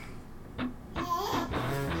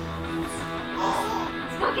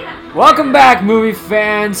Welcome back, movie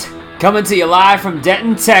fans. Coming to you live from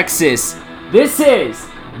Denton, Texas. This is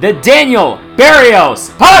the Daniel Barrios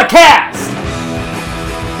Podcast.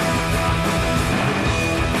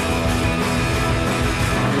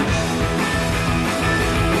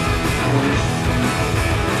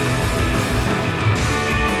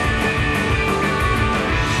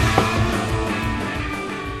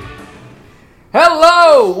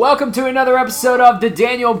 Hello! Welcome to another episode of the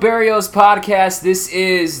Daniel Barrios Podcast. This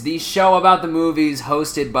is the show about the movies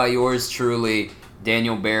hosted by yours truly,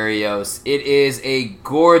 Daniel Barrios. It is a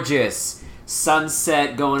gorgeous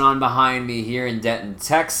sunset going on behind me here in Denton,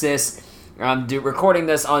 Texas. I'm recording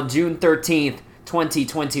this on June 13th,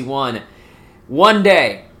 2021. One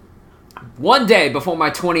day before my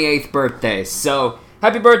 28th birthday. So,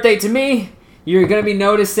 happy birthday to me. You're going to be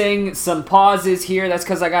noticing some pauses here. That's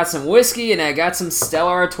because I got some whiskey and I got some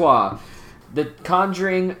Stella Artois. The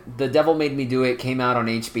Conjuring, The Devil Made Me Do It came out on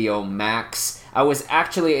HBO Max. I was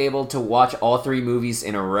actually able to watch all three movies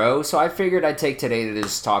in a row, so I figured I'd take today to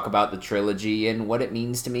just talk about the trilogy and what it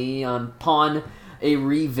means to me upon a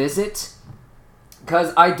revisit.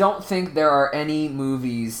 Because I don't think there are any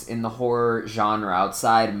movies in the horror genre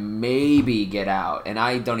outside maybe Get Out, and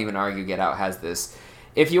I don't even argue Get Out has this.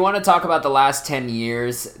 If you want to talk about the last 10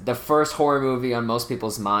 years, the first horror movie on most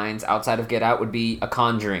people's minds outside of Get Out would be a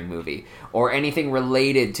Conjuring movie or anything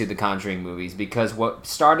related to the Conjuring movies, because what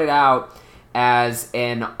started out as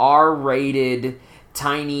an R-rated,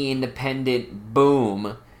 tiny, independent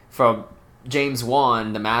boom from James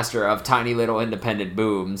Wan, the master of tiny little independent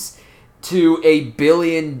booms, to a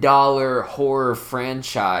billion-dollar horror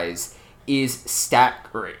franchise is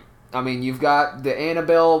staggering. I mean, you've got the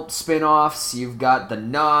Annabelle spin-offs, you've got The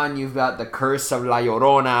Nun, you've got The Curse of La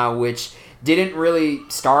Llorona, which didn't really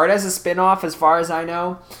start as a spin-off as far as I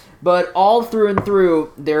know. But all through and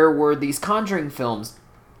through, there were these Conjuring films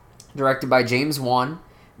directed by James Wan,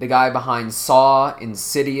 the guy behind Saw,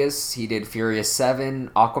 Insidious. He did Furious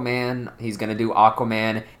 7, Aquaman. He's going to do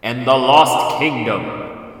Aquaman and The Lost Kingdom.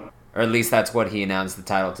 Or at least that's what he announced the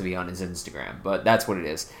title to be on his Instagram. But that's what it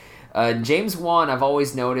is. James Wan, I've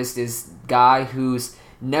always noticed, is a guy who's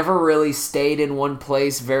never really stayed in one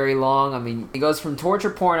place very long. I mean, he goes from torture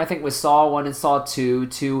porn, I think with Saw 1 and Saw 2,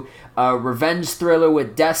 to a revenge thriller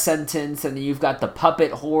with Death Sentence, and then you've got the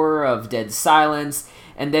puppet horror of Dead Silence,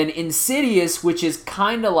 and then Insidious, which is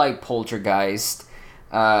kind of like Poltergeist,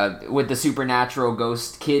 with the supernatural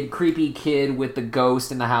ghost kid, creepy kid with the ghost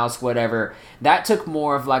in the house, whatever. That took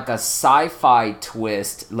more of like a sci-fi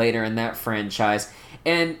twist later in that franchise.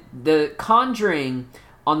 And The Conjuring,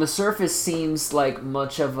 on the surface, seems like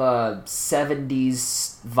much of a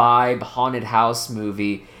 70s vibe haunted house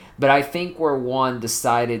movie. But I think where Wan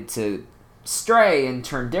decided to stray and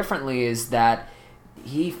turn differently is that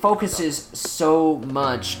he focuses so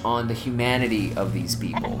much on the humanity of these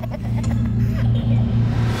people.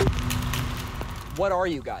 What are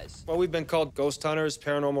you guys? Well, we've been called ghost hunters,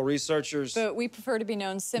 paranormal researchers. But we prefer to be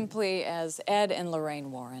known simply as Ed and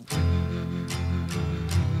Lorraine Warren.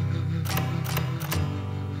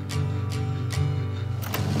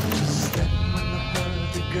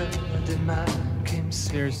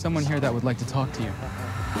 There's someone here that would like to talk to you.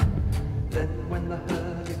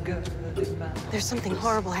 There's something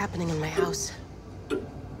horrible happening in my house.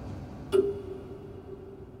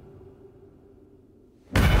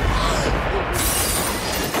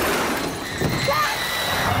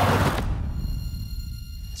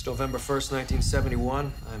 It's November 1st,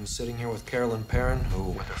 1971. I'm sitting here with Carolyn Perrin, who,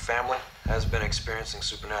 with her family, has been experiencing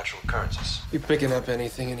supernatural occurrences. You picking up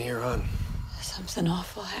anything in here, hon? Something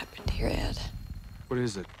awful happened here, Ed. What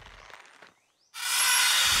is it?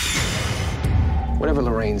 Whatever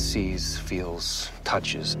Lorraine sees, feels,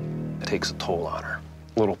 touches, it takes a toll on her.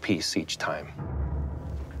 A little piece each time.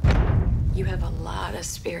 You have a lot of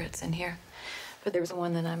spirits in here, but there's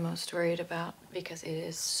one that I'm most worried about because it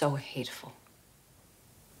is so hateful.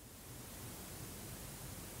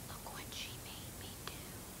 Look what she made me do.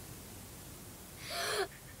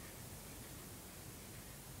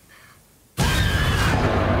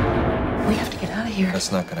 We have to get out of here.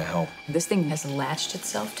 That's not gonna help. This thing has latched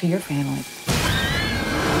itself to your family.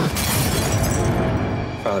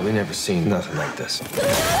 Father, we never seen nothing like this.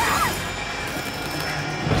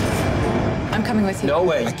 I'm coming with you. No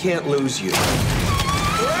way. I can't lose you.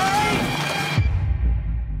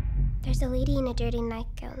 There's a lady in a dirty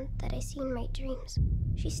nightgown that I see in my dreams.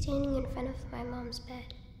 She's standing in front of my mom's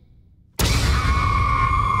bed.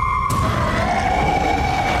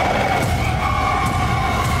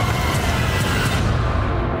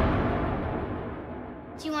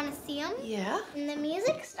 Do you want to see him? Yeah? When the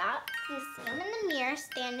music stops, you see him in the mirror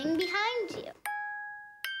standing behind you.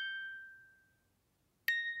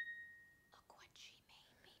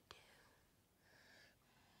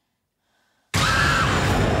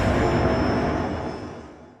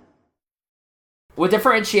 What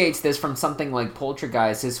differentiates this from something like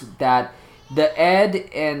Poltergeist is that the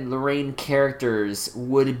Ed and Lorraine characters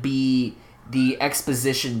would be the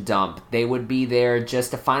exposition dump. They would be there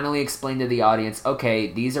just to finally explain to the audience,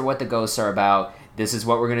 okay, these are what the ghosts are about. This is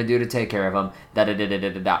what we're going to do to take care of them.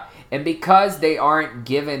 Da-da-da-da-da-da. And because they aren't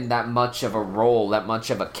given that much of a role, that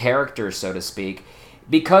much of a character, so to speak,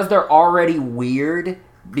 because they're already weird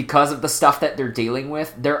because of the stuff that they're dealing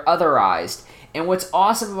with, they're otherized. And what's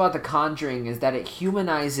awesome about The Conjuring is that it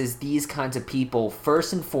humanizes these kinds of people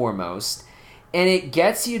first and foremost, and it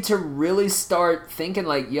gets you to really start thinking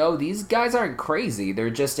like, yo, these guys aren't crazy. They're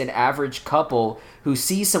just an average couple who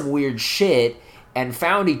see some weird shit and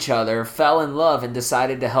found each other, fell in love, and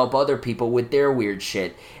decided to help other people with their weird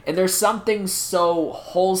shit. And there's something so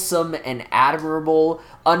wholesome and admirable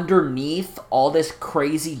underneath all this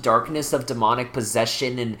crazy darkness of demonic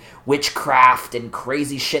possession and witchcraft and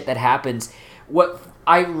crazy shit that happens. What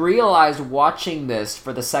I realized watching this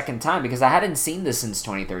for the second time, because I hadn't seen this since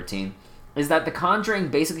 2013, is that The Conjuring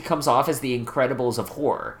basically comes off as the Incredibles of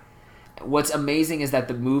horror. What's amazing is that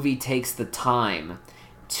the movie takes the time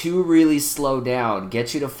to really slow down,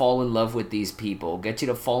 get you to fall in love with these people, get you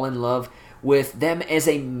to fall in love with them as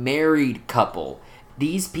a married couple.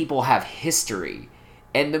 These people have history,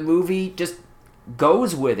 and the movie just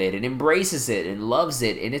goes with it and embraces it and loves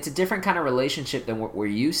it, and it's a different kind of relationship than what we're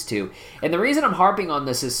used to. And the reason I'm harping on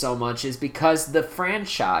this is so much is because the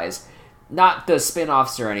franchise, not the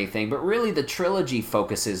spin-offs or anything, but really the trilogy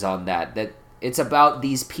focuses on that it's about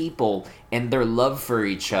these people and their love for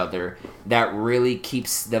each other that really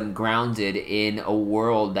keeps them grounded in a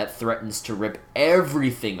world that threatens to rip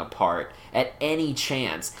everything apart at any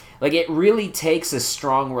chance. Like, it really takes a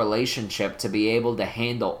strong relationship to be able to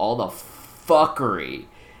handle all the fuckery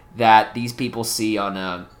that these people see on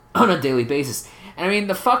a daily basis. And I mean,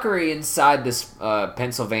 the fuckery inside this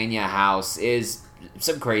Pennsylvania house is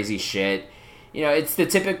some crazy shit. You know, it's the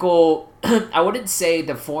typical, I wouldn't say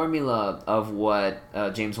the formula of what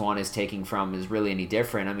James Wan is taking from is really any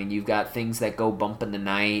different. I mean, you've got things that go bump in the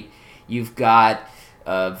night. You've got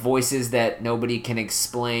voices that nobody can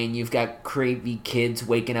explain. You've got creepy kids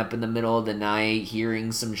waking up in the middle of the night,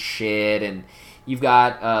 hearing some shit. And you've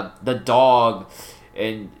got the dog,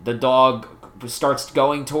 and the dog starts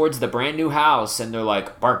going towards the brand new house, and they're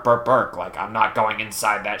like, bark, bark, bark, like, I'm not going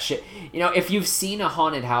inside that shit. You know, if you've seen a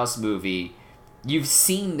haunted house movie, you've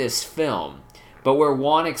seen this film. But where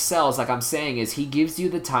Juan excels, like I'm saying, is he gives you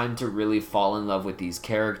the time to really fall in love with these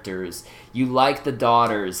characters. You like the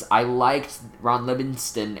daughters. I liked Ron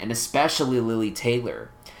Livingston, and especially Lily Taylor,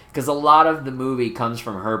 because a lot of the movie comes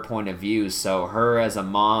from her point of view. So her as a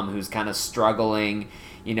mom who's kind of struggling,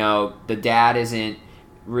 you know, the dad isn't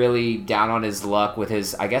really down on his luck with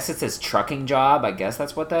his, I guess it's his trucking job. I guess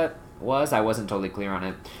that's what that was. I wasn't totally clear on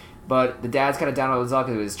it. But the dad's kind of down on his luck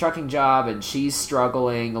with his trucking job, and she's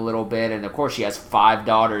struggling a little bit. And, of course, she has 5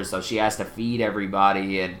 daughters, so she has to feed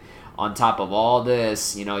everybody. And on top of all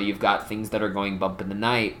this, you know, you've got things that are going bump in the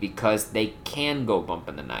night because they can go bump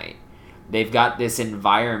in the night. They've got this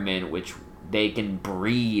environment which they can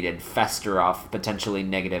breed and fester off potentially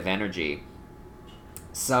negative energy.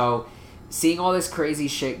 So, seeing all this crazy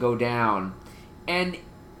shit go down, and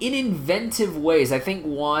in inventive ways, I think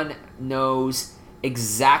Juan knows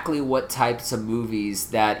exactly what types of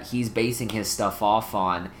movies that he's basing his stuff off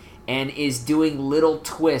on, and is doing little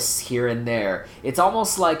twists here and there. It's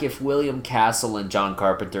almost like if William Castle and John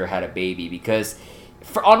Carpenter had a baby, because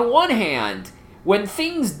on one hand, when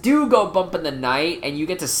things do go bump in the night and you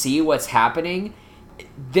get to see what's happening,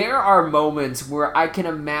 there are moments where I can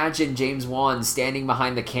imagine James Wan standing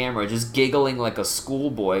behind the camera just giggling like a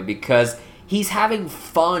schoolboy, because he's having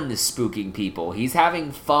fun spooking people. He's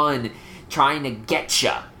having fun trying to get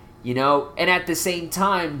ya, you know? And at the same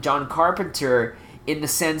time, John Carpenter, in the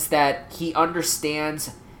sense that he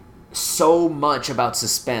understands so much about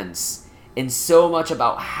suspense and so much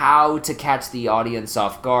about how to catch the audience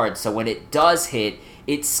off guard. So when it does hit,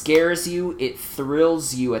 it scares you, it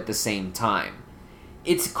thrills you at the same time.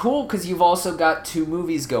 It's cool because you've also got 2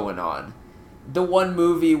 movies going on. The one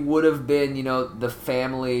movie would have been, you know, the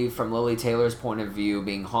family from Lily Taylor's point of view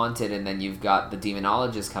being haunted, and then you've got the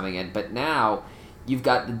demonologist coming in. But now you've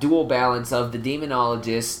got the dual balance of the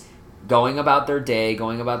demonologists going about their day,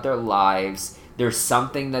 going about their lives. There's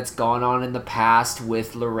something that's gone on in the past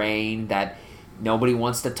with Lorraine that nobody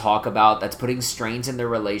wants to talk about, that's putting strains in their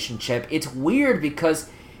relationship. It's weird because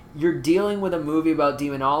you're dealing with a movie about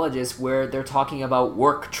demonologists where they're talking about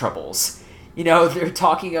work troubles. You know, they're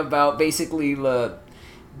talking about basically the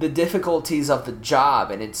difficulties of the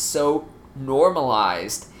job, and it's so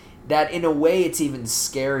normalized that in a way it's even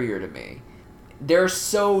scarier to me. They're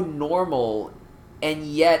so normal and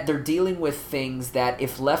yet they're dealing with things that,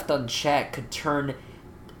 if left unchecked, could turn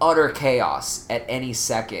utter chaos at any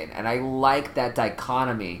second. And I like that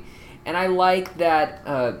dichotomy. And I like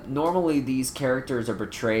that normally these characters are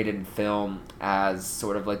portrayed in film as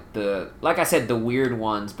sort of like I said, the weird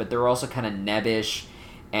ones, but they're also kind of nebbish,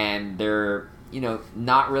 and they're,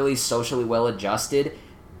 not really socially well adjusted.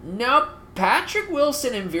 Nope. Patrick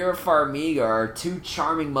Wilson and Vera Farmiga are two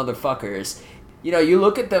charming motherfuckers. You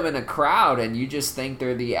look at them in a crowd and you just think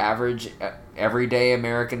they're the average, everyday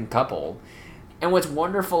American couple. And what's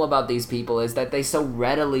wonderful about these people is that they so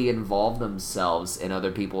readily involve themselves in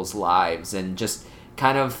other people's lives, and just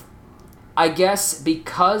kind of, I guess,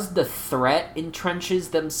 because the threat entrenches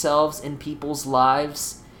themselves in people's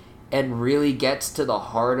lives and really gets to the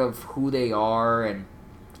heart of who they are and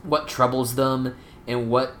what troubles them and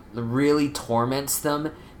what really torments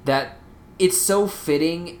them, that it's so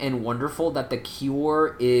fitting and wonderful that the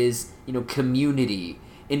cure is, community,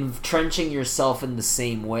 entrenching yourself in the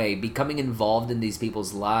same way, becoming involved in these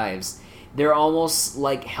people's lives. They're almost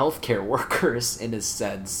like healthcare workers in a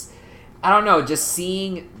sense. I don't know, just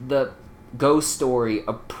seeing the ghost story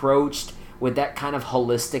approached with that kind of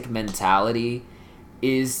holistic mentality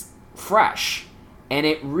is fresh. And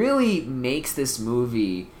it really makes this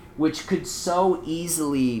movie, which could so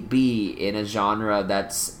easily be in a genre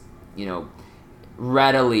that's,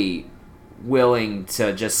 readily willing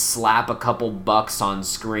to just slap a couple bucks on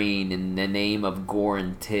screen in the name of gore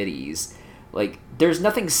and titties. Like, there's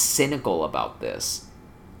nothing cynical about this.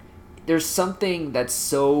 There's something that's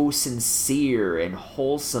so sincere and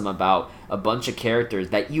wholesome about a bunch of characters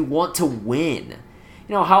that you want to win.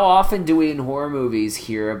 How often do we in horror movies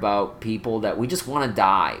hear about people that we just want to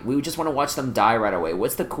die? We just want to watch them die right away.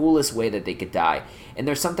 What's the coolest way that they could die? And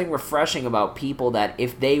there's something refreshing about people that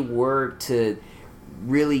if they were to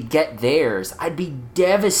really get theirs, I'd be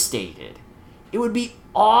devastated. It would be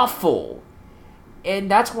awful.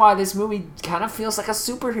 And that's why this movie kind of feels like a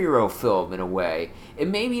superhero film in a way.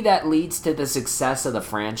 And maybe that leads to the success of the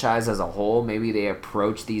franchise as a whole. Maybe they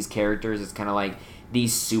approach these characters as kind of like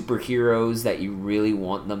these superheroes that you really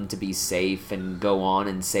want them to be safe and go on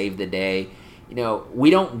and save the day. We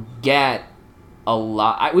don't get a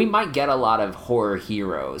lot. We might get a lot of horror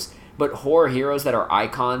heroes, but horror heroes that are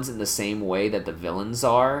icons in the same way that the villains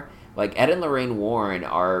are. Like, Ed and Lorraine Warren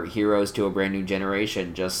are heroes to a brand new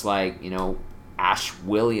generation, just like, Ash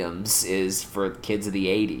Williams is for kids of the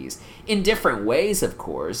 80s. In different ways, of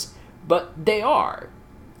course, but they are.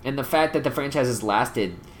 And the fact that the franchise has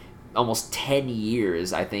lasted almost 10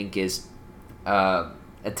 years, I think, is a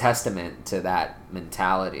testament to that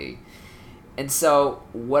mentality. And so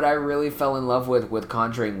what I really fell in love with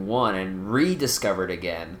Conjuring 1 and rediscovered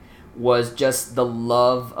again was just the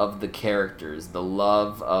love of the characters, the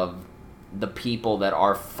love of the people that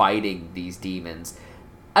are fighting these demons.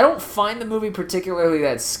 I don't find the movie particularly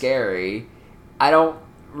that scary. I don't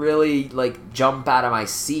really, jump out of my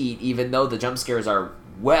seat, even though the jump scares are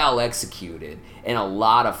well executed and a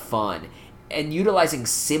lot of fun, and utilizing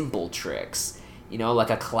simple tricks, like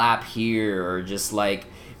a clap here, or just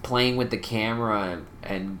playing with the camera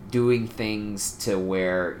and doing things to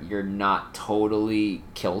where you're not totally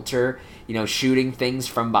kilter, shooting things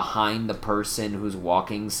from behind the person who's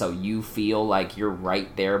walking so you feel like you're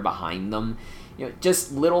right there behind them.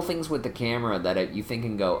 Just little things with the camera that you think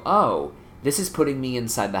and go, oh, this is putting me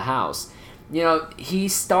inside the house. He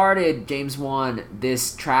started, James Wan,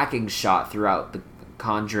 this tracking shot throughout the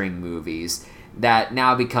Conjuring movies that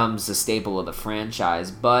now becomes a staple of the franchise,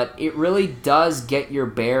 but it really does get your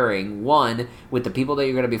bearing, one, with the people that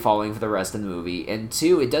you're going to be following for the rest of the movie, and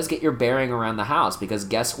two, it does get your bearing around the house, because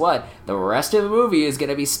guess what? The rest of the movie is going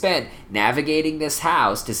to be spent navigating this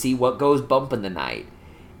house to see what goes bump in the night.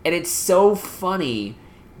 And it's so funny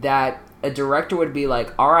that a director would be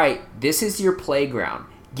like, all right, this is your playground.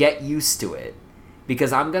 Get used to it,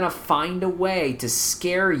 because I'm going to find a way to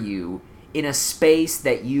scare you in a space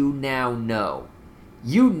that you now know.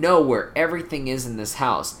 You know where everything is in this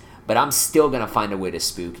house, but I'm still going to find a way to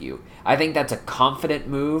spook you. I think that's a confident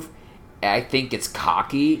move. I think it's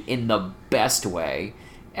cocky in the best way.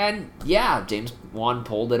 And yeah, James Wan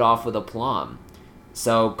pulled it off with aplomb.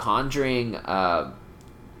 So Conjuring,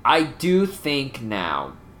 I do think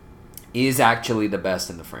now, is actually the best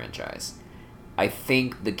in the franchise. I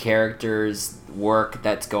think the characters' work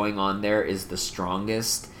that's going on there is the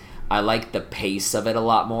strongest. I like the pace of it a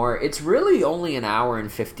lot more. It's really only an hour and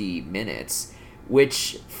 50 minutes,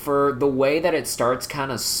 which, for the way that it starts kind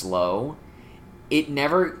of slow, it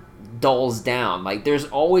never dulls down. There's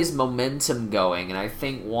always momentum going, and I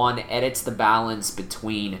think one edits the balance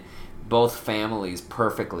between both families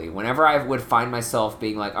perfectly. Whenever I would find myself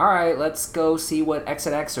being like, all right, let's go see what X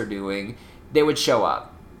and X are doing, they would show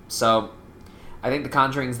up. So I think The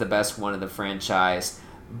Conjuring is the best one of the franchise.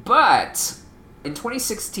 But in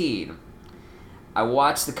 2016, I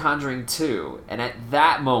watched The Conjuring 2, and at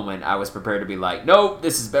that moment, I was prepared to be like, nope,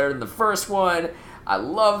 this is better than the first one. I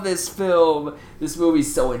love this film. This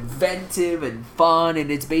movie's so inventive and fun,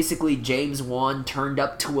 and it's basically James Wan turned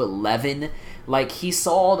up to 11. Like, he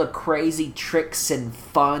saw all the crazy tricks and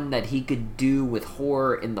fun that he could do with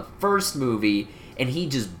horror in the first movie, and he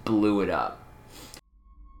just blew it up.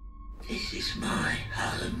 This is my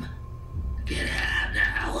home. Get out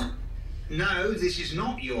now. No, this is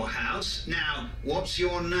not your house. Now, what's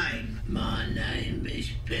your name? My name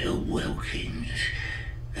is Bill Wilkins,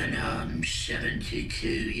 and I'm 72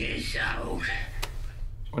 years old.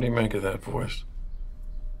 What do you make of that voice?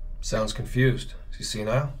 Sounds confused. Is he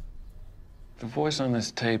senile? The voice on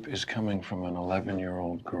this tape is coming from an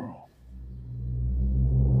 11-year-old girl.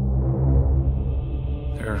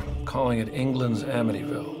 They're calling it England's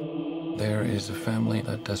Amityville. There is a family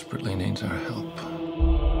that desperately needs our help.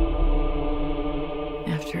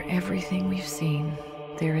 After everything we've seen,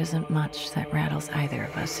 there isn't much that rattles either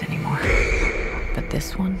of us anymore. But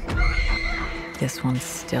this one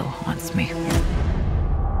still haunts me.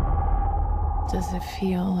 Does it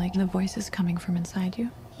feel like the voice is coming from inside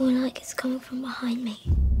you? More like it's coming from behind me.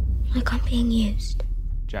 Like I'm being used.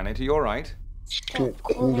 Janet, are you all right? Stop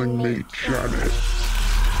calling me Janet.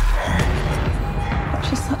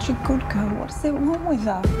 She's such a good girl. What's it wrong with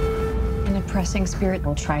her? An oppressing spirit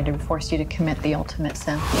will try to force you to commit the ultimate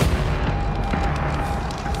sin.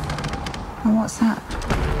 And what's that?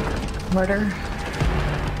 Murder,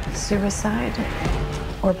 suicide,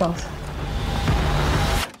 or both.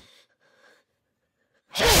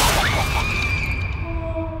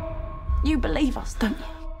 You believe us, don't you?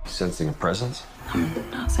 Sensing a presence?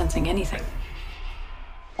 I'm not sensing anything.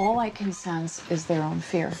 All I can sense is their own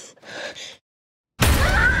fear.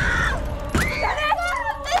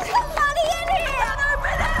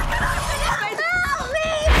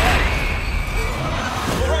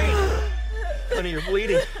 Honey, you're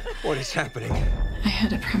bleeding. What is happening? I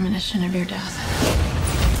had a premonition of your death.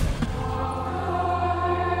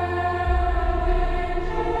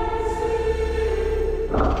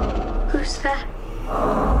 Who's that?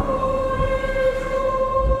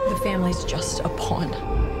 The family's just a pawn.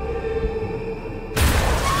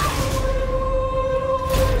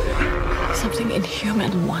 Something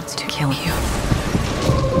inhuman wants to kill you.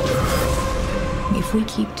 If we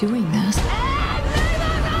keep doing this,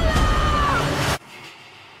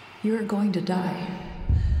 you're going to die.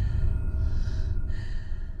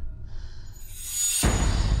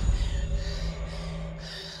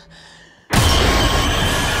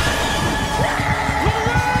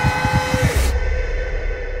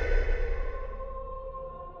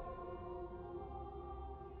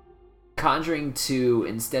 Conjuring 2,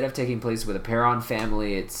 instead of taking place with a Perron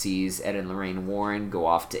family, it sees Ed and Lorraine Warren go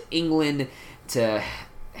off to England to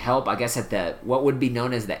help, I guess, at what would be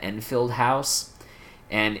known as the Enfield house.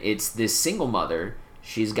 And it's this single mother.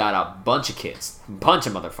 She's got a bunch of kids. A bunch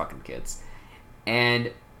of motherfucking kids.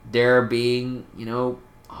 And they're being,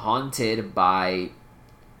 haunted by,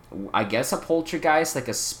 I guess, a poltergeist, like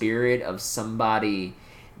a spirit of somebody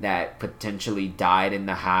that potentially died in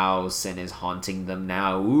the house and is haunting them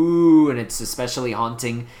now. Ooh, and it's especially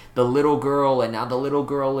haunting the little girl, and now the little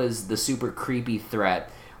girl is the super creepy threat.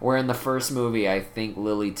 Where in the first movie, I think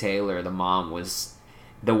Lily Taylor, the mom, was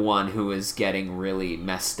the one who was getting really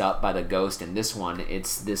messed up by the ghost. In this one,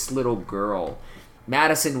 it's this little girl.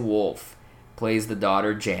 Madison Wolfe plays the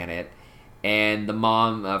daughter, Janet, and the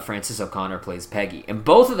mom, Frances O'Connor, plays Peggy. And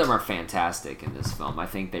both of them are fantastic in this film. I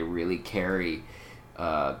think they really carry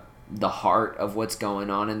the heart of what's going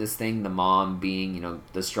on in this thing. The mom being,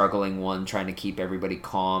 the struggling one, trying to keep everybody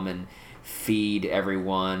calm and feed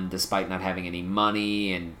everyone despite not having any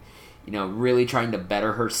money, and really trying to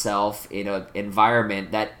better herself in an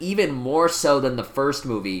environment that, even more so than the first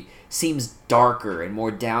movie, seems darker and more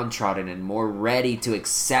downtrodden and more ready to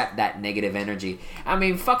accept that negative energy. I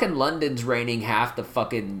mean, fucking London's raining half the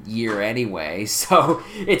fucking year anyway, so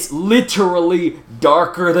it's literally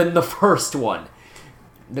darker than the first one.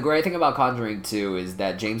 The great thing about Conjuring 2 is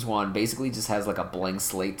that James Wan basically just has like a blank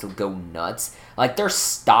slate to go nuts. Like, there's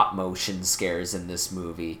stop motion scares in this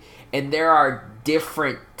movie, and there are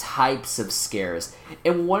different types of scares.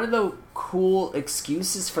 And one of the cool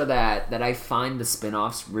excuses for that I find the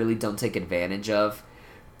spin-offs really don't take advantage of,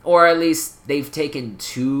 or at least they've taken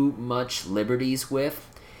too much liberties with,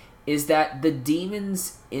 is that the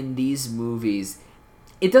demons in these movies,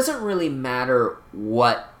 it doesn't really matter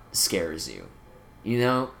what scares you. You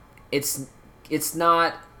know, it's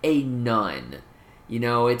not a nun. You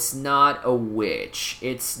know, it's not a witch.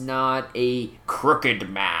 It's not a crooked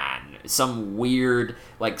man. Some weird,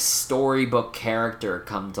 like, storybook character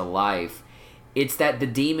come to life. It's that the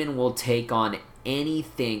demon will take on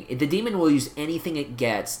anything. The demon will use anything it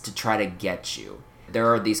gets to try to get you. There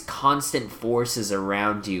are these constant forces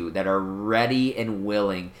around you that are ready and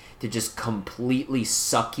willing to just completely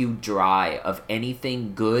suck you dry of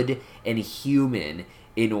anything good and human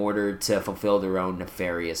in order to fulfill their own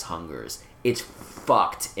nefarious hungers. It's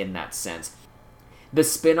fucked in that sense. The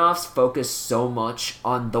spin-offs focus so much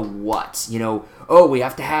on the what. You know, oh, we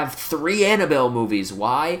have to have 3 Annabelle movies.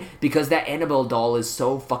 Why? Because that Annabelle doll is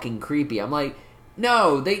so fucking creepy. I'm like,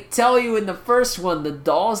 no, they tell you in the first one the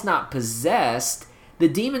doll's not possessed. The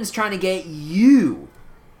demon's trying to get you.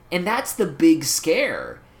 And that's the big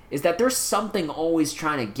scare, is that there's something always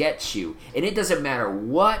trying to get you. And it doesn't matter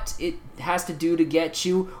what it has to do to get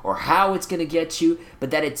you or how it's going to get you, but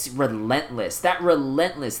that it's relentless.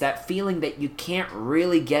 That feeling that you can't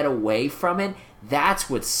really get away from it, that's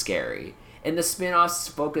what's scary. And the spin-offs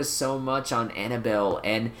focus so much on Annabelle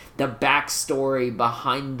and the backstory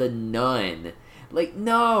behind the nun. Like,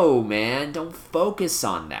 no, man, don't focus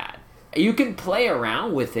on that. You can play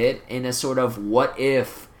around with it in a sort of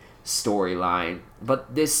what-if storyline,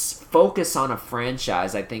 but this focus on a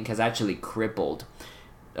franchise, I think, has actually crippled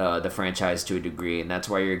the franchise to a degree, and that's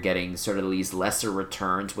why you're getting sort of these lesser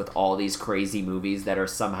returns with all these crazy movies that are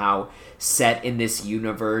somehow set in this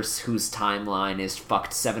universe whose timeline is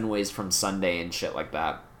fucked 7 ways from Sunday and shit like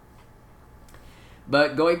that.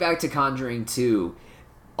 But going back to Conjuring 2,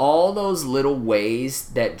 all those little ways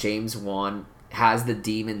that James Wan has the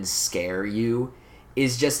demons scare you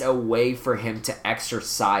is just a way for him to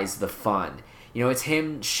exercise the fun. You know, it's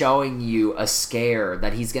him showing you a scare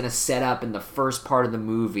that he's going to set up in the first part of the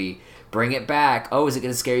movie, bring it back. Oh, is it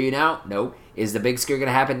going to scare you now? Nope. Is the big scare going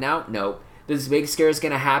to happen now? Nope. This big scare is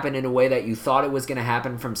going to happen in a way that you thought it was going to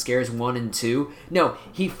happen from scares 1 and 2. No,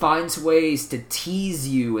 he finds ways to tease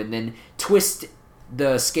you and then twist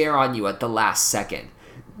the scare on you at the last second.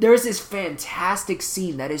 There's this fantastic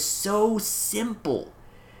scene that is so simple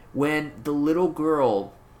when the little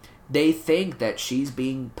girl, they think that she's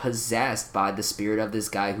being possessed by the spirit of this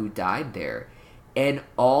guy who died there. And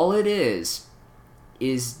all it is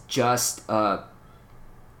just a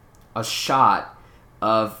shot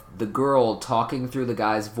of the girl talking through the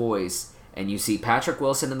guy's voice, and you see Patrick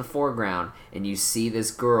Wilson in the foreground, and you see this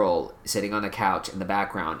girl sitting on the couch in the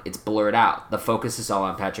background. It's blurred out. The focus is all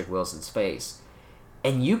on Patrick Wilson's face.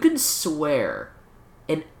 And you can swear,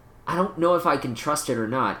 and I don't know if I can trust it or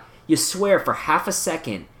not, you swear for half a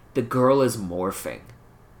second the girl is morphing.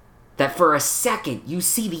 That for a second you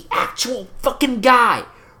see the actual fucking guy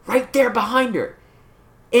right there behind her.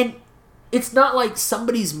 And it's not like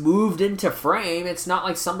somebody's moved into frame. It's not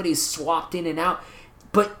like somebody's swapped in and out.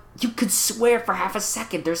 But you could swear for half a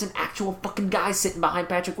second there's an actual fucking guy sitting behind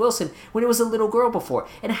Patrick Wilson when it was a little girl before.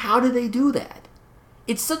 And how do they do that?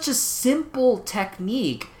 It's such a simple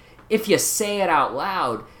technique if you say it out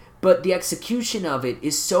loud, but the execution of it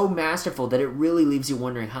is so masterful that it really leaves you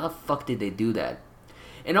wondering, how the fuck did they do that?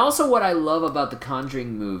 And also what I love about the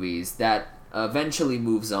Conjuring movies that eventually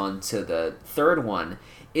moves on to the third one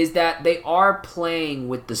is that they are playing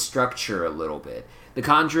with the structure a little bit. The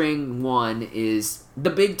Conjuring 1 is... the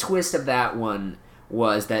big twist of that one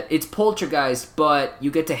was that it's poltergeist, but you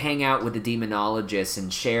get to hang out with the demonologists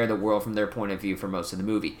and share the world from their point of view for most of the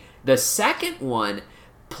movie. The second one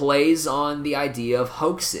plays on the idea of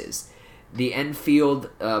hoaxes. The Enfield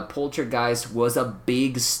poltergeist was a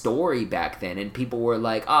big story back then, and people were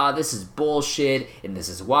like, this is bullshit, and this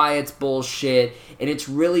is why it's bullshit, and it's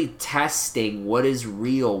really testing what is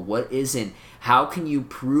real, what isn't. How can you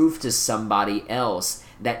prove to somebody else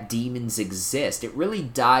that demons exist? It really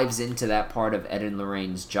dives into that part of Ed and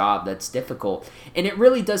Lorraine's job that's difficult, and it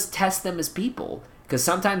really does test them as people, because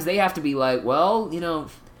sometimes they have to be like, well, you know,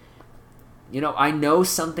 I know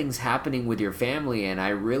something's happening with your family, and I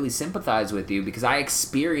really sympathize with you because I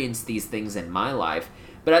experienced these things in my life,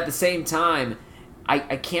 but at the same time,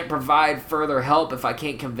 I can't provide further help if I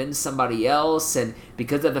can't convince somebody else, and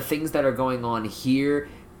because of the things that are going on here,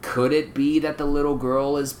 could it be that the little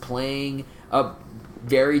girl is playing a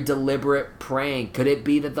very deliberate prank? Could it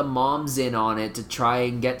be that the mom's in on it to try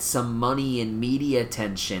and get some money and media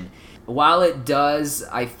attention? While it does,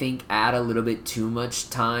 I think, add a little bit too much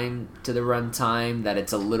time to the runtime, that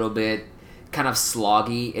it's a little bit kind of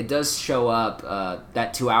sloggy, it does show up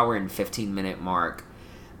that 2 hour and 15 minute mark.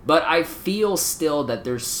 But I feel still that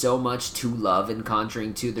there's so much to love in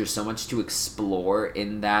Conjuring 2. There's so much to explore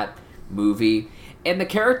in that movie. And the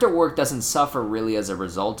character work doesn't suffer really as a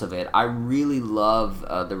result of it. I really love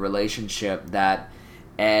the relationship that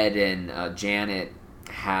Ed and Janet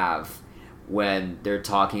have when they're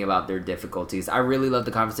talking about their difficulties. I really love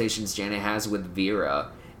the conversations Janet has with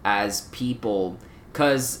Vera as people,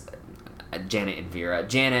 because Janet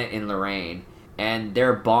and Lorraine, and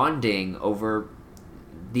they're bonding over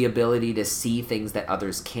the ability to see things that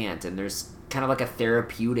others can't, and there's kind of like a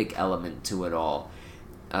therapeutic element to it all.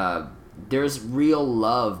 There's real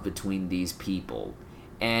love between these people,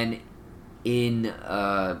 and in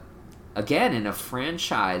a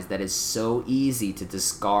franchise that is so easy to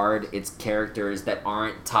discard its characters that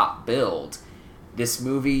aren't top billed, this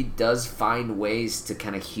movie does find ways to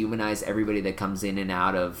kind of humanize everybody that comes in and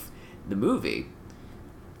out of the movie.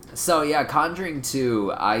 So yeah, Conjuring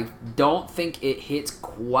 2, I don't think it hits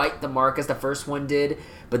quite the mark as the first one did,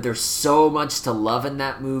 but there's so much to love in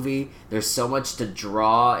that movie. There's so much to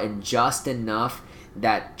draw, and just enough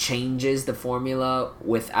that changes the formula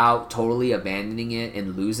without totally abandoning it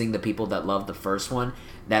and losing the people that love the first one,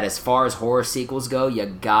 that as far as horror sequels go, you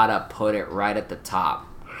gotta put it right at the top.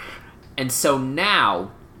 And so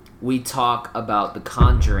now we talk about The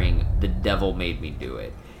Conjuring, The Devil Made Me Do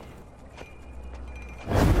It.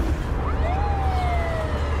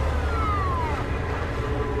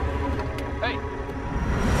 Hey!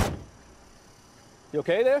 You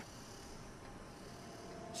okay there?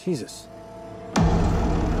 Jesus.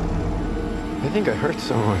 I think I hurt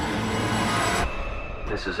someone.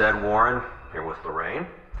 This is Ed Warren, here with Lorraine.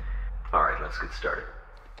 All right, let's get started.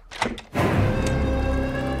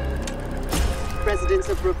 Residents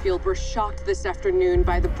of Brookfield were shocked this afternoon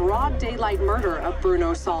by the broad daylight murder of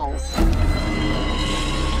Bruno Sauls.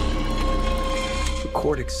 The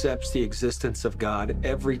court accepts the existence of God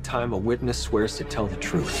every time a witness swears to tell the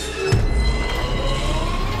truth.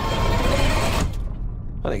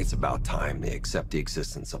 I think it's about time they accept the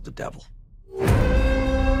existence of the devil.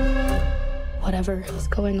 Whatever is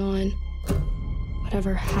going on,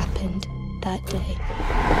 whatever happened that day,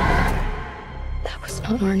 that was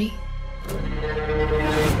not Arnie.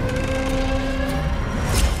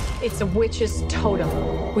 It's a witch's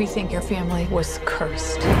totem. We think your family was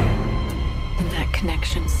cursed. And that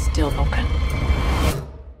connection's still open.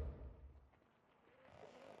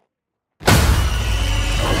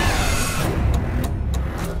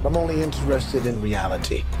 I'm only interested in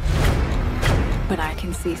reality. But I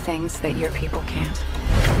can see things that your people can't.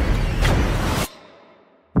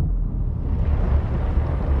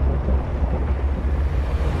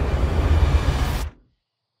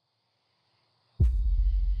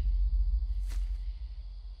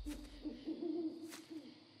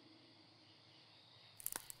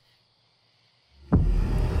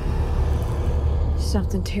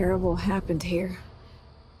 Something terrible happened here.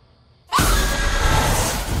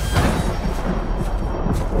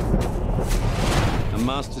 A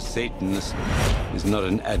master Satanist is not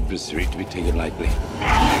an adversary to be taken lightly.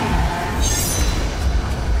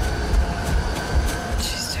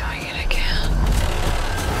 She's doing it again.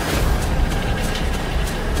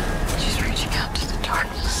 She's reaching out to the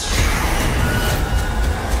darkness.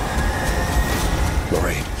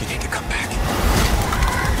 Lorraine, you need to come back.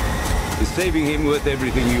 Is saving him worth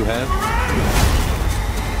everything you have?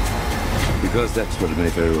 Because that's what it may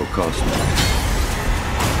very well cost.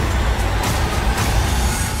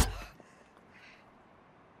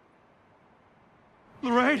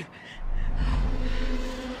 Lorraine?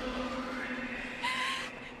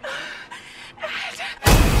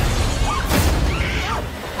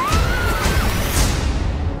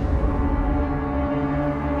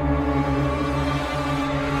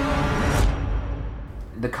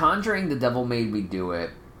 The Conjuring, The Devil Made Me Do It,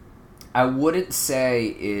 I wouldn't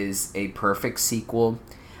say is a perfect sequel.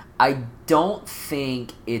 I don't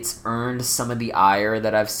think it's earned some of the ire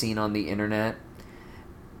that I've seen on the internet.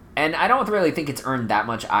 And I don't really think it's earned that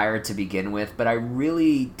much ire to begin with, but I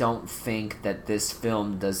really don't think that this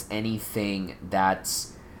film does anything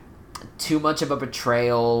that's too much of a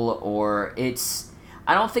betrayal, or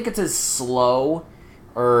I don't think it's as slow,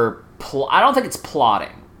 or I don't think it's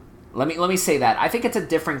plotting. Let me say that. I think it's a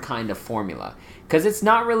different kind of formula, because it's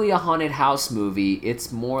not really a haunted house movie.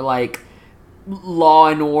 It's more like Law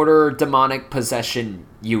and Order demonic possession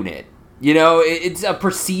unit. You know, it's a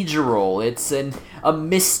procedural. It's a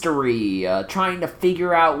mystery, trying to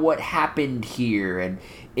figure out what happened here. And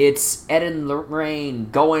it's Ed and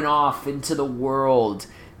Lorraine going off into the world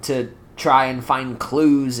to try and find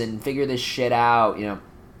clues and figure this shit out. You know,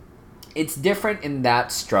 it's different in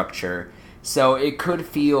that structure. So it could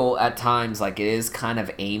feel at times like it is kind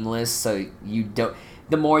of aimless. So you don't.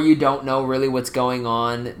 the more you don't know really what's going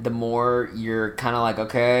on, the more you're kind of like,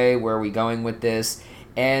 okay, where are we going with this?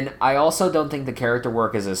 And I also don't think the character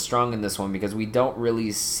work is as strong in this one because we don't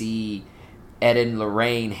really see Ed and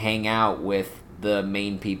Lorraine hang out with the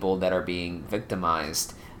main people that are being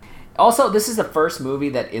victimized. Also, this is the first movie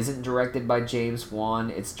that isn't directed by James Wan.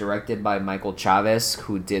 It's directed by Michael Chavez,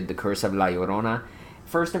 who did The Curse of La Llorona.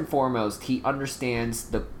 First and foremost, he understands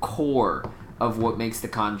the core of what makes The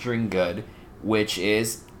Conjuring good, which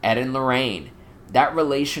is Ed and Lorraine. That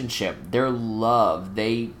relationship, their love,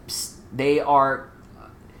 they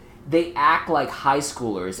act like high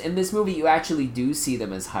schoolers. In this movie, you actually do see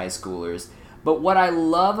them as high schoolers. But what I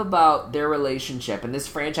love about their relationship, and this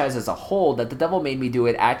franchise as a whole, that The Devil Made Me Do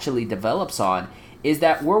It actually develops on, is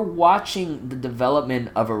that we're watching the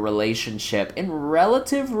development of a relationship in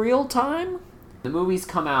relative real time. The movies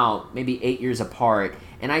come out maybe 8 years apart,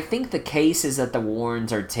 and I think the cases that the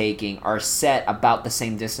Warrens are taking are set about the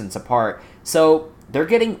same distance apart, so they're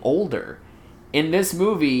getting older. In this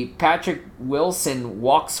movie, Patrick Wilson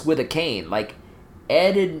walks with a cane. Like,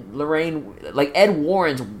 Ed and Lorraine, like Ed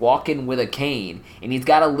Warren's walking with a cane, and he's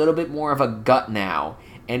got a little bit more of a gut now,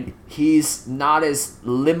 and he's not as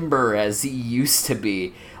limber as he used to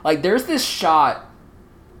be. Like, there's this shot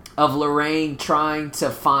of Lorraine trying to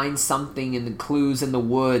find something in the clues in the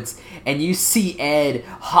woods, and you see Ed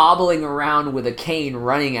hobbling around with a cane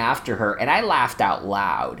running after her, and I laughed out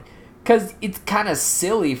loud, because it's kind of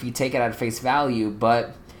silly if you take it at face value,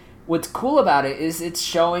 but what's cool about it is it's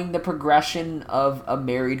showing the progression of a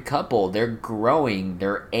married couple. They're growing,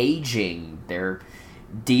 they're aging, they're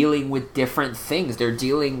dealing with different things. They're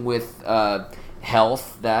dealing with they're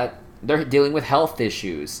dealing with health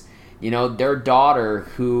issues. You know, their daughter,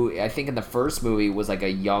 who I think in the first movie was like a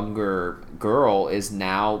younger girl, is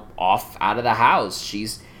now off out of the house.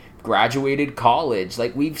 She's graduated college.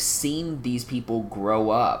 Like, we've seen these people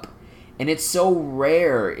grow up. And it's so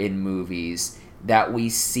rare in movies that we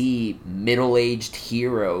see middle-aged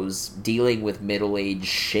heroes dealing with middle-aged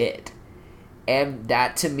shit. And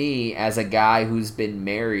that, to me, as a guy who's been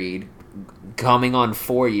married, coming on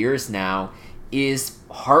 4 years now, is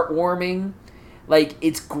heartwarming. Like,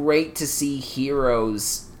 it's great to see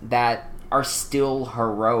heroes that are still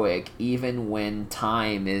heroic, even when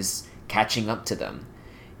time is catching up to them.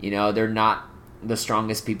 You know, they're not the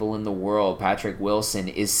strongest people in the world. Patrick Wilson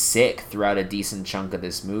is sick throughout a decent chunk of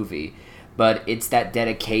this movie. But it's that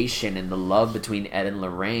dedication and the love between Ed and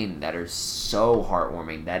Lorraine that are so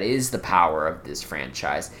heartwarming. That is the power of this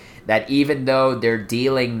franchise. That even though they're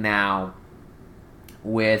dealing now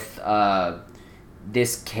with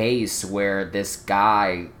this case where this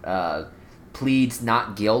guy pleads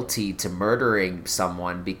not guilty to murdering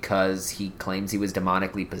someone because he claims he was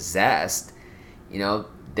demonically possessed,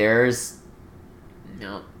 there's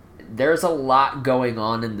a lot going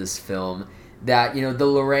on in this film that, the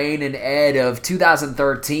Lorraine and Ed of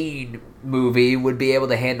 2013 movie would be able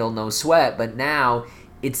to handle no sweat, but now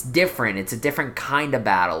it's different. It's a different kind of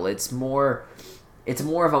battle. It's more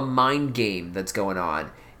of a mind game that's going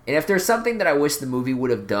on. And if there's something that I wish the movie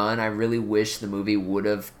would have done, I really wish the movie would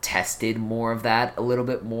have tested more of that a little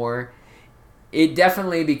bit more. It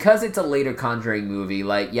definitely, because it's a later Conjuring movie,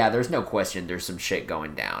 there's no question there's some shit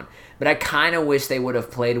going down. But I kind of wish they would have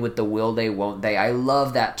played with the will they, won't they. I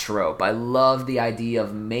love that trope. I love the idea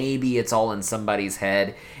of maybe it's all in somebody's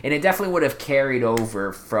head. And it definitely would have carried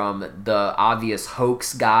over from the obvious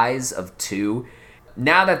hoax guys of 2.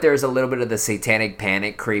 Now that there's a little bit of the satanic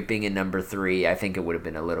panic creeping in number 3, I think it would have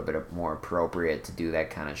been a little bit more appropriate to do that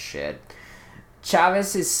kind of shit.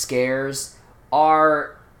 Chavez's scares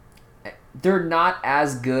they're not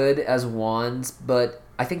as good as Wan's, but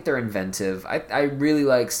I think they're inventive. I really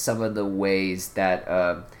like some of the ways that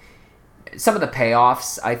some of the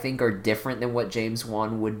payoffs I think are different than what James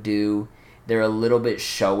Wan would do. They're a little bit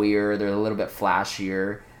showier, they're a little bit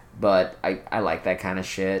flashier, but I like that kind of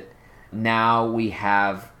shit. Now we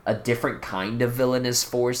have a different kind of villainous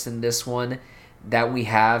force in this one that we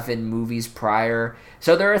have in movies prior.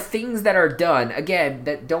 So there are things that are done, again,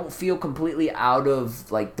 that don't feel completely out of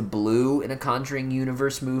the blue in a Conjuring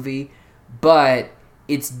universe movie, but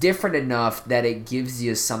it's different enough that it gives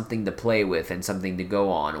you something to play with and something to go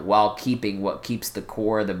on while keeping what keeps the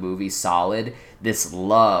core of the movie solid, this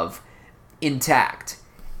love, intact.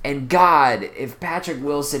 And God, if Patrick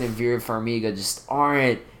Wilson and Vera Farmiga just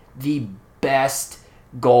aren't the best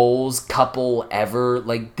goals couple ever,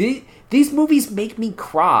 these movies make me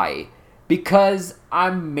cry because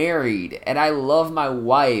I'm married and I love my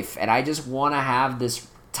wife and I just want to have this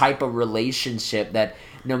type of relationship that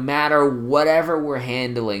no matter whatever we're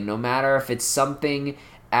handling, no matter if it's something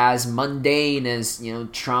as mundane as,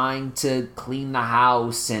 trying to clean the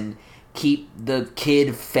house and keep the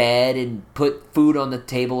kid fed and put food on the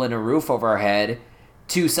table and a roof over our head,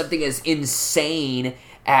 to something as insane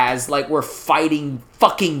as, like, we're fighting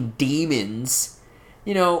fucking demons.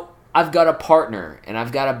 I've got a partner, and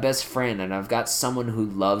I've got a best friend, and I've got someone who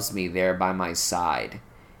loves me there by my side.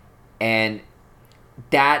 And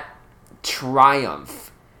that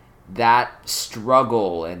triumph, that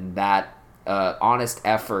struggle, and that honest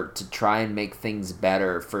effort to try and make things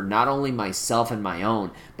better for not only myself and my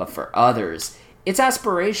own, but for others, it's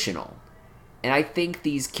aspirational. And I think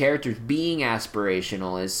these characters being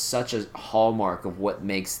aspirational is such a hallmark of what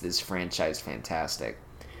makes this franchise fantastic.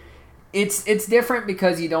 It's different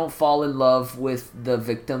because you don't fall in love with the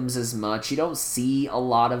victims as much. You don't see a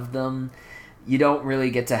lot of them. You don't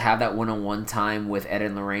really get to have that one-on-one time with Ed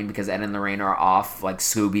and Lorraine because Ed and Lorraine are off like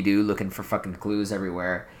Scooby-Doo looking for fucking clues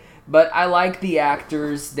everywhere. But I like the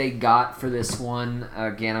actors they got for this one.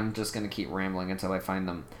 Again, I'm just going to keep rambling until I find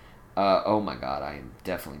them. Oh my god,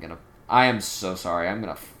 I am so sorry. I'm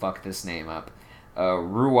going to fuck this name up.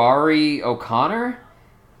 Ruari O'Connor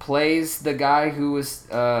plays the guy who was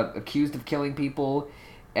accused of killing people.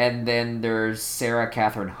 And then there's Sarah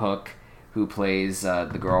Catherine Hook, who plays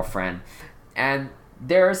the girlfriend. And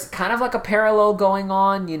there's kind of like a parallel going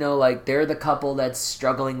on, like they're the couple that's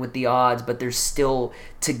struggling with the odds, but they're still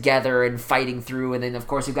together and fighting through. And then, of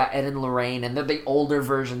course, you've got Ed and Lorraine, and they're the older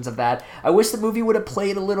versions of that. I wish the movie would have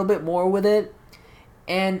played a little bit more with it.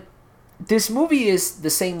 And this movie is the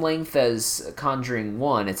same length as Conjuring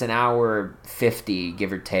 1. It's an hour 50,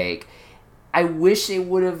 give or take. I wish it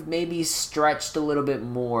would have maybe stretched a little bit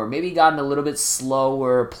more, maybe gotten a little bit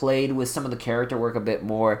slower, played with some of the character work a bit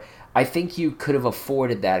more. I think you could have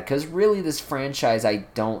afforded that, because really this franchise I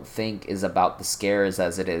don't think is about the scares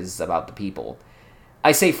as it is about the people.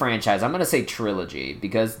 I say franchise, I'm going to say trilogy,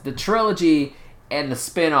 because the trilogy and the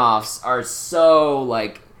spin-offs are so,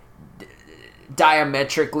 like,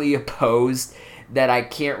 diametrically opposed that I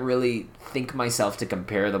can't really think myself to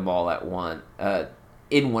compare them all at one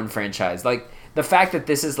in one franchise. Like, the fact that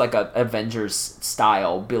this is like a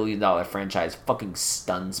Avengers-style billion-dollar franchise fucking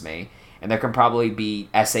stuns me. And there can probably be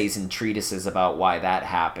essays and treatises about why that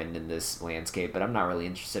happened in this landscape, but I'm not really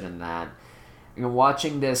interested in that.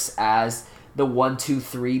 Watching this as the 1, 2,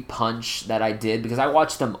 3 punch that I did, because I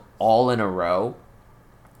watched them all in a row,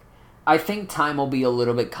 I think time will be a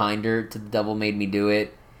little bit kinder to The Devil Made Me Do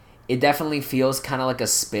It. It definitely feels kind of like a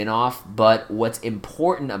spin-off, but what's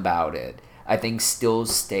important about it, I think, still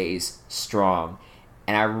stays strong.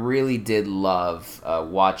 And I really did love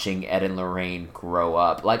watching Ed and Lorraine grow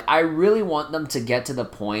up. Like, I really want them to get to the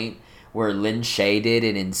point where Lin Shaye did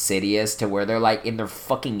in Insidious, to where they're, like, in their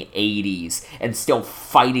fucking 80s and still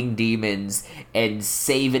fighting demons and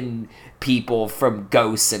saving people from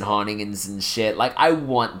ghosts and hauntings and shit. Like, I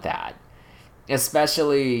want that.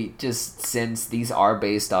 Especially just since these are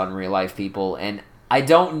based on real-life people. And I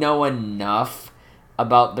don't know enough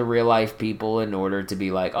about the real life people in order to be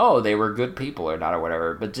like, oh, they were good people or not or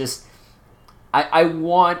whatever. But just, I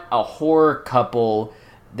want a horror couple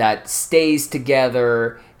that stays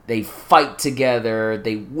together, they fight together,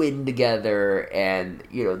 they win together, and,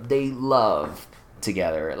 they love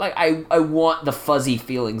together. Like, I want the fuzzy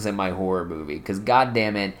feelings in my horror movie, because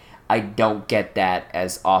goddamn it, I don't get that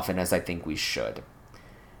as often as I think we should.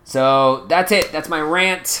 So, that's it. That's my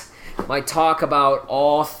rant. My talk about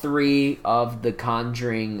all 3 of the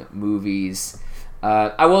Conjuring movies.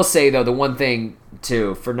 I will say, though, the one thing,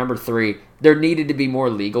 too, for number 3, there needed to be more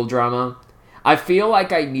legal drama. I feel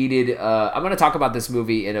like I needed... I'm going to talk about this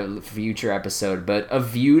movie in a future episode, but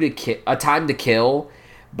A Time to Kill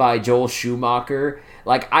by Joel Schumacher.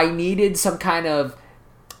 Like, I needed some kind of...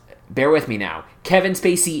 Bear with me now. Kevin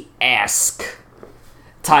Spacey-esque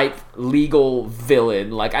type legal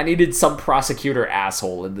villain. Like, I needed some prosecutor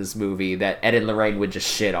asshole in this movie that Ed and Lorraine would just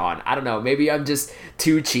shit on. I don't know, maybe I'm just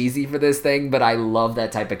too cheesy for this thing, but I love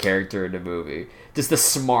that type of character in the movie. Just the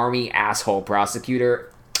smarmy asshole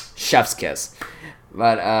prosecutor. Chef's kiss.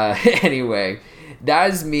 But anyway,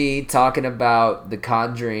 that is me talking about the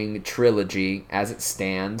Conjuring trilogy as it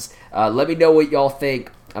stands. Let me know what y'all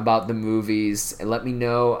think about the movies, and let me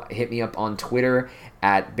know. Hit me up on Twitter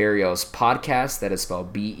at Berrios Podcast. That is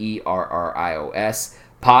spelled Berrios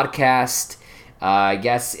Podcast. I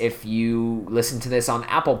guess if you listen to this on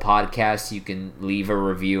Apple Podcasts, you can leave a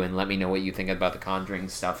review and let me know what you think about the Conjuring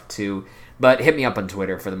stuff too. But hit me up on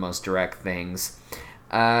Twitter for the most direct things.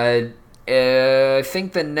 I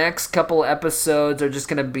think the next couple episodes are just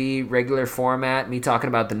going to be regular format, me talking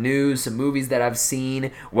about the news, some movies that I've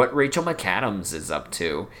seen, what Rachel McAdams is up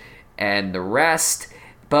to, and the rest.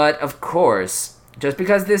 But, of course, Just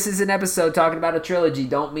because this is an episode talking about a trilogy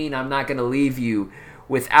don't mean I'm not going to leave you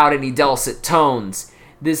without any dulcet tones.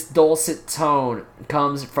 This dulcet tone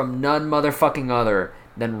comes from none motherfucking other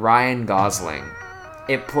than Ryan Gosling.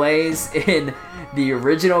 It plays in the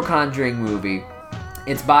original Conjuring movie.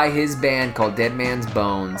 It's by his band called Dead Man's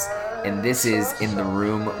Bones, and this is In the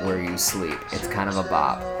Room Where You Sleep. It's kind of a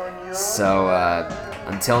bop. So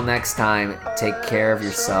until next time, take care of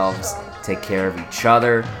yourselves, take care of each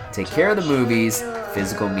other, take care of the movies,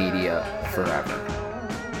 physical media forever.